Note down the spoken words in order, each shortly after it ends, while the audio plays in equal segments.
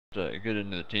To get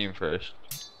into the team first.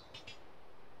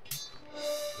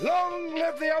 Long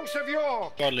live the House of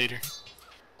York! God leader.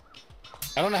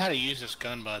 I don't know how to use this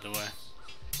gun, by the way.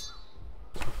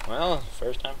 Well,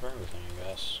 first time for everything,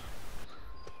 I guess.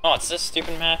 Oh, it's this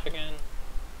stupid map again.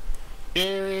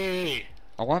 Jerry!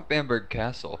 I want Bamberg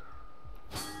Castle.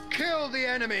 Kill the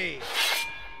enemy!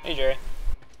 Hey, Jerry.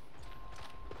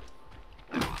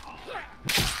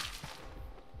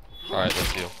 Alright,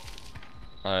 let's heal.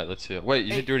 Alright, let's heal. Wait,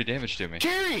 you didn't do any damage to me.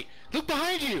 Jerry! Look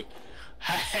behind you!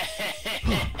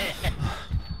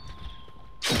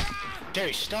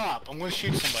 Jerry, stop! I'm gonna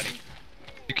shoot somebody.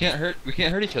 You can't hurt. We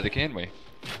can't hurt each other, can we?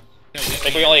 No, I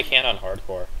think we only can on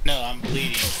hardcore. no, I'm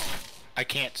bleeding. I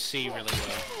can't see really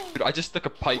well. Dude, I just stuck a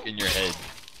pike in your head.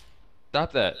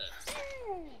 Stop that.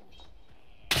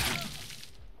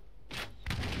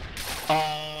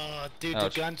 Dude,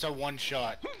 Ouch. the gun's a one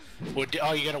shot.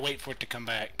 Oh, you gotta wait for it to come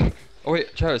back. Oh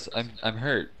wait, Travis, I'm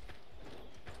hurt.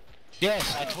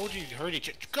 Yes, I told you hurt each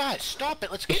other. Guys, stop it.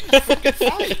 Let's get in the fucking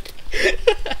fight.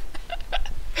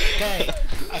 Okay,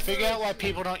 I figured out why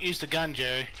people don't use the gun,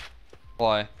 Jerry.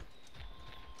 Why?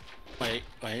 Wait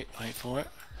for it.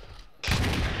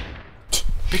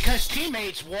 Because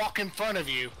teammates walk in front of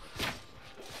you.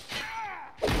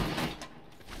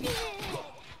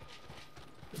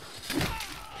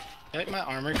 Like my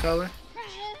armor color?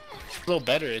 A little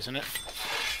better, isn't it?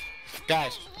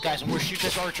 Guys, I'm gonna shoot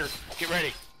this archer. Get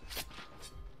ready.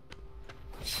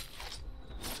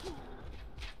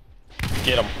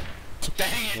 Get him.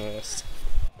 Dang it! Yes.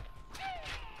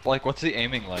 Like, what's the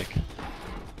aiming like?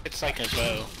 It's like a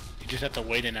bow. You just have to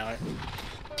wait an hour.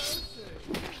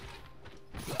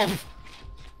 Oh!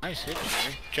 Nice hit,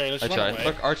 Jerry. Jerry, let's I run tried. away.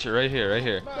 Look, Archer, right here, right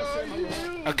here.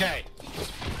 Okay.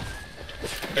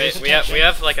 Wait, we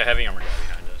have like a heavy armor guy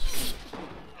behind us.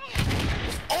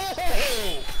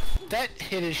 Oh! That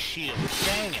hit his shield.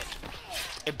 Dang it.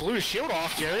 It blew his shield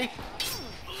off, Jerry.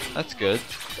 That's good.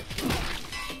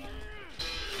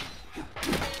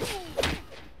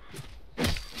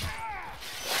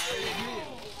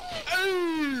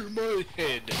 Oh, my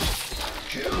head.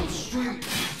 Kill streak!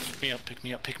 Pick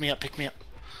me up.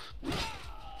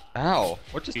 Ow!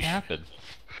 What just happened?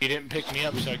 You didn't pick me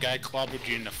up, so a guy clobbered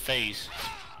you in the face.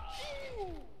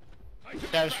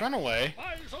 Guys, run away.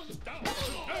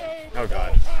 Oh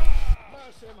god.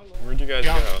 Where'd you guys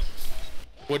Jump. go?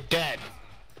 We're dead.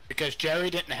 Because Jerry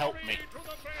didn't help me.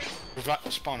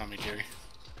 Spawn on me, Jerry.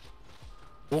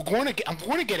 I'm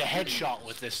going to get a headshot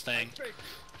with this thing.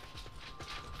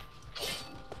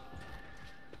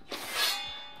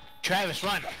 Travis,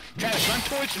 run! Travis, run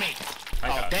towards me!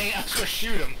 Oh, dang it, I was gonna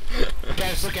shoot him.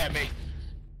 Travis, look at me.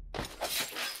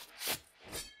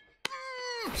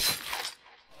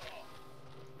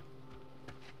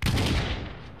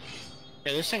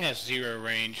 Yeah, this thing has 0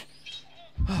 range.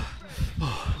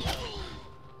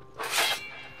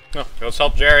 Oh, let's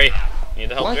help Jerry. Need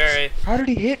to help What? Jerry. How did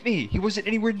he hit me? He wasn't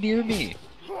anywhere near me.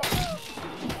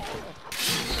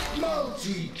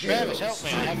 Travis, help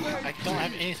me. I don't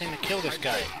have anything to kill this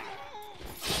guy.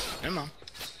 Come on.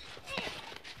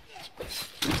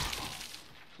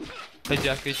 Hey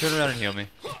Jeff, can you turn around and heal me?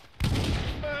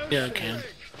 Yeah, I can.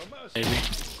 Maybe.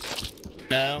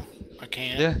 No, I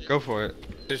can't. Yeah, go for it.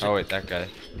 Oh wait, that guy.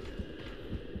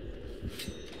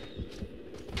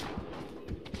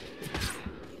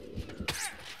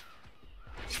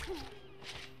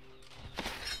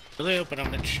 Really hoping I'm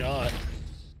getting shot.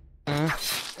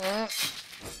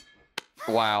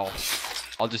 Wow.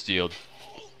 I'll just yield.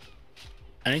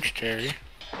 Thanks, Jerry.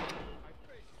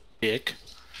 Dick.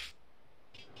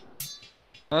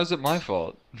 How is it my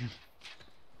fault?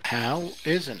 How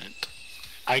isn't it?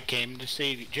 I came to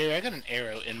save you. Jerry, I got an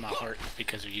arrow in my heart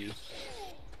because of you.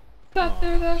 Shot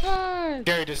through the heart.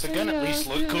 Jerry, does the gun at least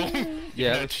look cool?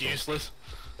 Yeah, No, it's useless.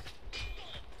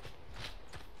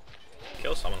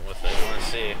 Kill someone with it. I want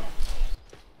to see.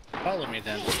 Follow me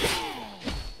then.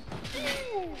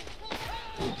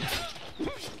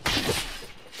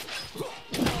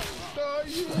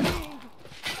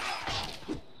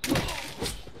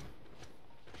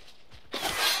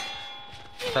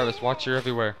 Travis, watch your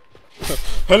everywhere.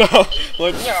 I know.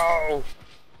 Like no.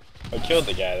 I killed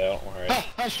the guy though. Don't worry.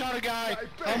 I shot a guy.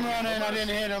 I'm running. I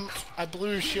didn't hit him. I blew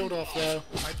his shield off though.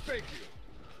 I beg you,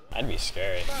 That'd be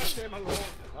scary. mercy, my lord.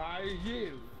 I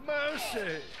yield.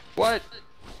 Mercy! What?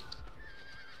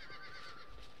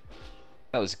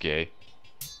 That was gay.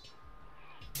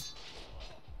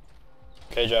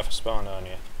 Okay, Jeff, I spawned on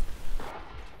you.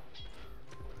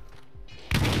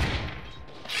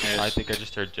 I think I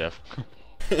just heard Jeff.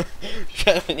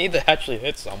 We need to actually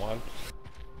hit someone.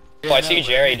 Yeah, Oh, I no, see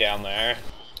Jerry down there.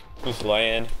 Who's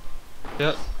laying.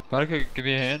 Yep. Monica, give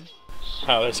me a hand.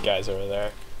 Oh, there's guys over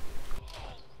there.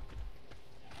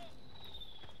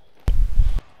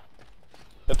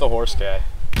 Hit the horse guy.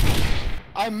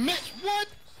 I missed what?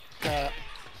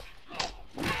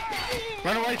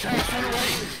 Run away, Travis, run away!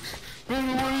 Run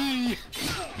away!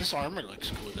 This armor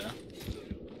looks cool though.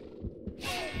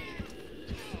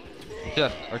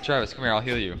 Jeff, or Travis, come here, I'll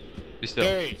heal you. Be still.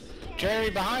 Jerry,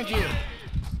 behind you!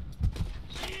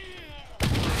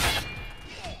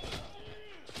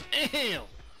 Ew!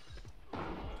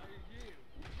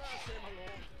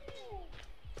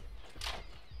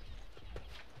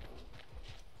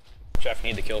 Jeff, you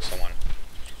need to kill someone.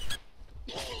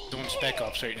 Doing spec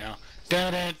ops right now.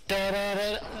 Da da da da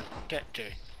da. Get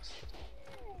Jerry.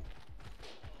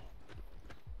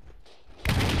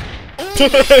 Oh,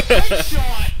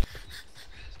 headshot!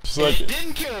 Just like It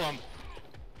didn't kill him.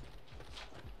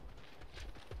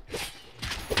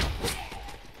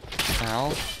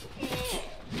 Ow.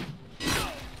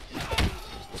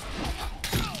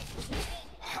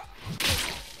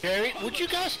 Jerry, would you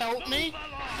guys help me?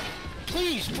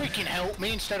 Please freaking help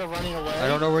me instead of running away. I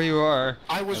don't know where you are.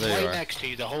 I was Oh, there you right are. next to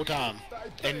you the whole time.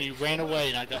 And you ran away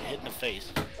and I got hit in the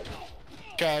face.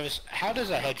 Travis, how does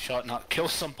a headshot not kill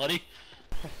somebody?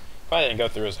 probably didn't go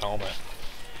through his helmet.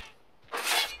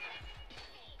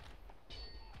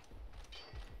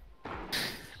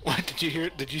 What, did you hear?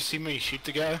 Did you see me shoot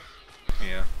the guy?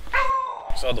 Yeah.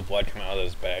 I saw the blood come out of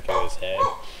his back of his head.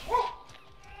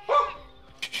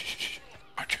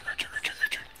 Archer, Archer, Archer,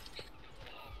 Archer.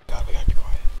 God, we gotta be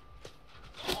quiet.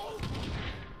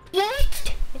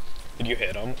 What? Did you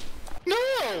hit him?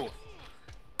 No!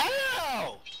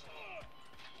 Ow!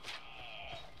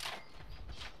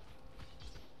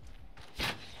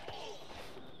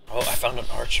 Oh, I found an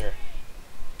archer.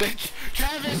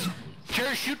 Travis!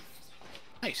 Jerry, shoot!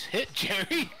 Nice hit,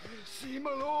 Jerry!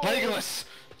 Legolas!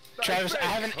 Travis, I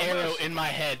have an arrow in my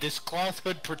head. This cloth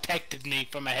hood protected me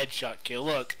from a headshot kill.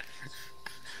 Look.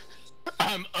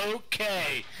 I'm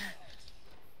okay.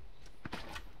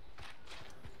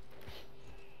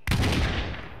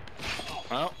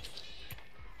 Well.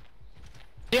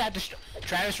 Yeah, just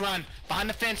Travis, run. Behind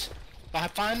the fence.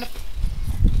 Behind the...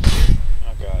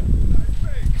 Oh god.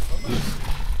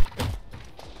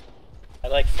 I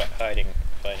like fighting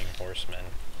horsemen.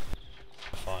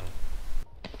 Fun.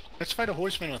 Let's fight a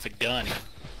horseman with a gun.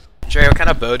 Jerry, what kind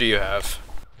of bow do you have?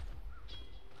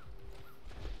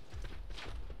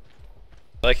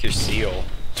 I like your seal.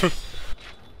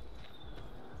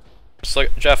 Just look,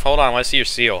 Jeff, hold on, I want to see your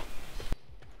seal.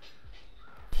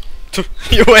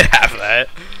 You would have that.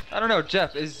 I don't know,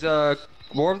 Jeff, is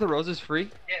War of the Roses free?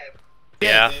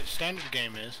 Yeah. The standard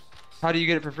game is. How do you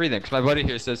get it for free then? Because my buddy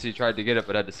here says he tried to get it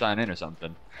but had to sign in or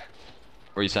something.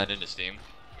 Or you signed into Steam.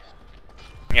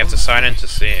 You have to sign in to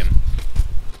Steam.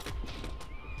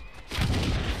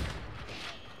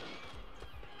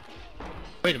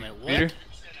 Wait a minute, what? Peter?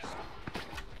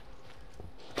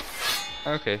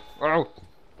 Okay. Oh!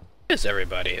 Is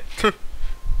everybody?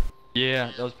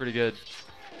 Yeah, that was pretty good.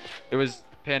 It was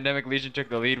Pandemic Legion took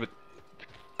the lead with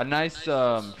a nice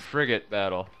frigate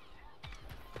battle.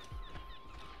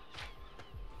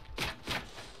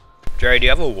 Jerry, do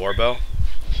you have a warbow?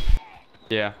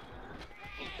 Yeah.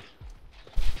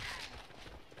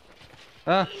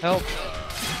 Ah, help!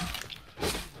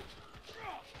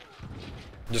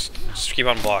 Just keep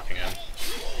on blocking him.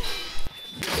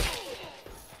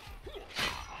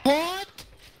 What?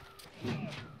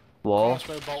 Lol.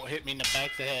 Crossbow bolt hit me in the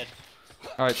back of the head.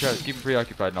 Alright, Travis, keep him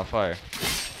preoccupied and I'll fire.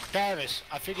 Travis,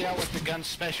 I figured out what the gun's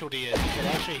specialty is. If it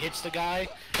actually hits the guy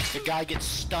gets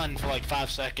stunned for like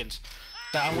 5 seconds.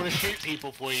 So I want to shoot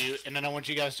people for you, and then I want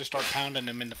you guys to start pounding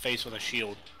them in the face with a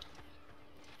shield.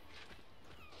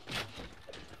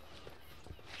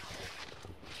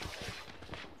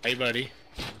 Hey, buddy.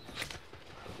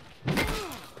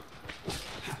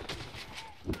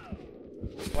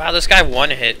 Wow, this guy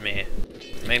one-hit me.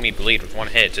 Made me bleed with one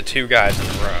hit to 2 guys in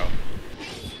a row.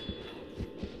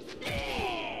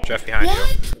 Jeff behind you.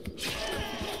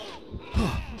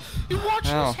 You watch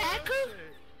Ow. this hacker?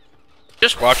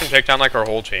 Just watch him take down like our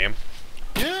whole team.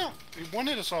 Yeah, he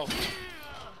one-hit us all.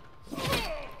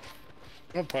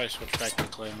 I'll probably switch back to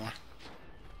Claymore.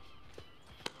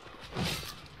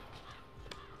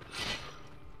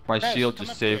 My Hey, shield come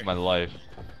just up saved here. my life.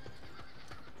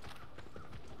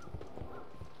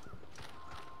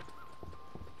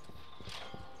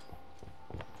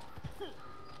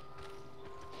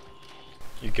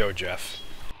 You go, Jeff.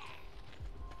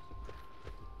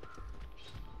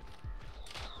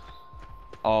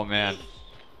 Oh man.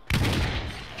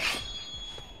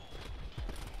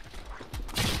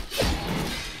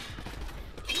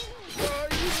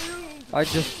 I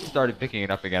just started picking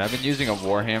it up again. I've been using a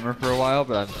Warhammer for a while,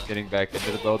 but I'm getting back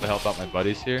into the build to help out my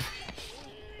buddies here.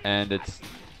 And it's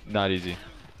not easy.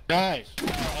 Guys.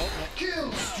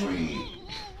 Kill streak.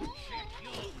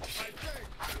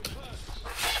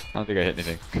 I don't think I hit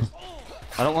anything.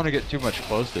 I don't want to get too much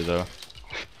closer though.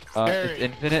 It's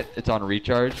infinite, it's on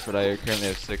recharge, but I currently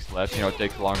have 6 left. You know, it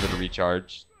takes longer to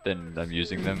recharge than I'm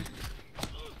using them.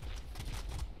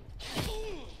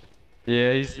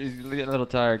 Yeah, he's getting a little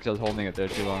tired because I was holding it there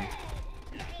too long.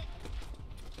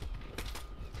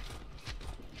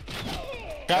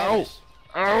 Guys.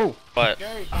 Oh! But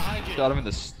Gary, behind you. Shot him in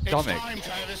the stomach. It's time,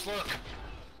 Travis, look.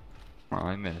 Oh,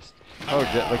 I missed. Oh, look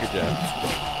at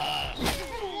Jeff.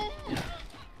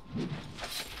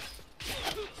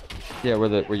 Yeah,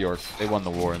 we're York. They won the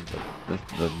war in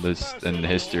in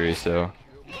history, so.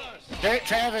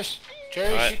 Travis,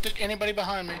 Jerry, Right. shoot anybody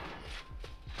behind me.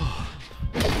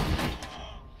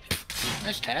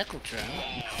 Nice tackle, Travis.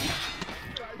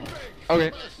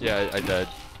 Okay. Yeah, I died.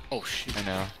 Oh shit. I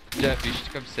know. Jeff, you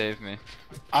should come save me.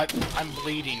 I'm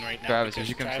bleeding right now. Travis, you because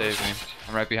should come Travis- save me.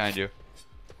 I'm right behind you.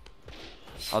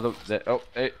 Oh,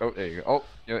 hey, oh, there you go.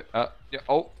 Oh, yeah,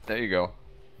 oh, there you go.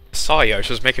 I saw you. I was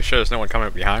just making sure there's no one coming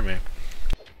up behind me.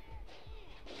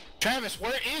 Travis,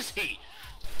 where is he?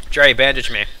 Jerry, bandage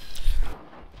me.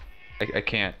 I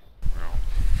can't.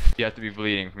 You have to be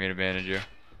bleeding for me to bandage you.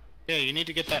 Yeah, you need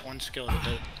to get that one skill to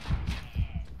do.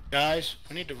 Guys,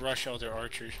 we need to rush all their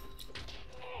archers.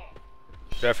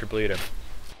 Jeff, you're bleeding.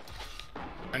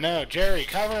 I know, Jerry,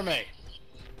 cover me. Is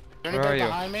there Where are anybody you?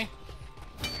 behind me?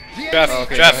 Jeff,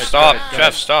 Okay, Jeff, go ahead, stop. go ahead, go Jeff,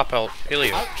 ahead. stop. I'll heal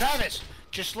you. Travis,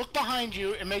 just look behind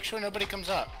you and make sure nobody comes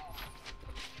up.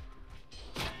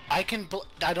 I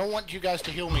don't want you guys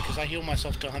to heal me because I heal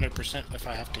myself to 100% if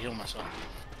I have to heal myself.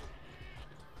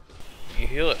 You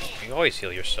heal it. You always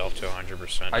heal yourself to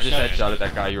 100%. I just headshotted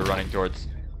that guy you were running towards.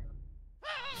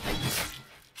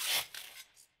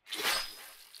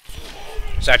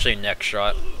 It's actually a neck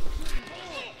shot.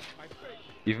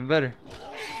 Even better.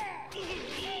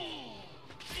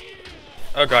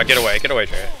 Oh god, get away,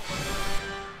 Jerry.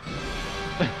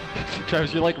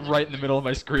 Travis, you're like right in the middle of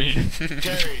my screen.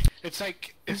 Jerry, it's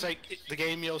like the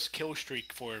game yells kill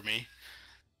streak for me.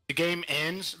 The game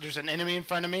ends, there's an enemy in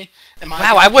front of me, and my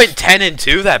Wow, I went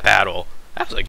 10-2 that battle. That was a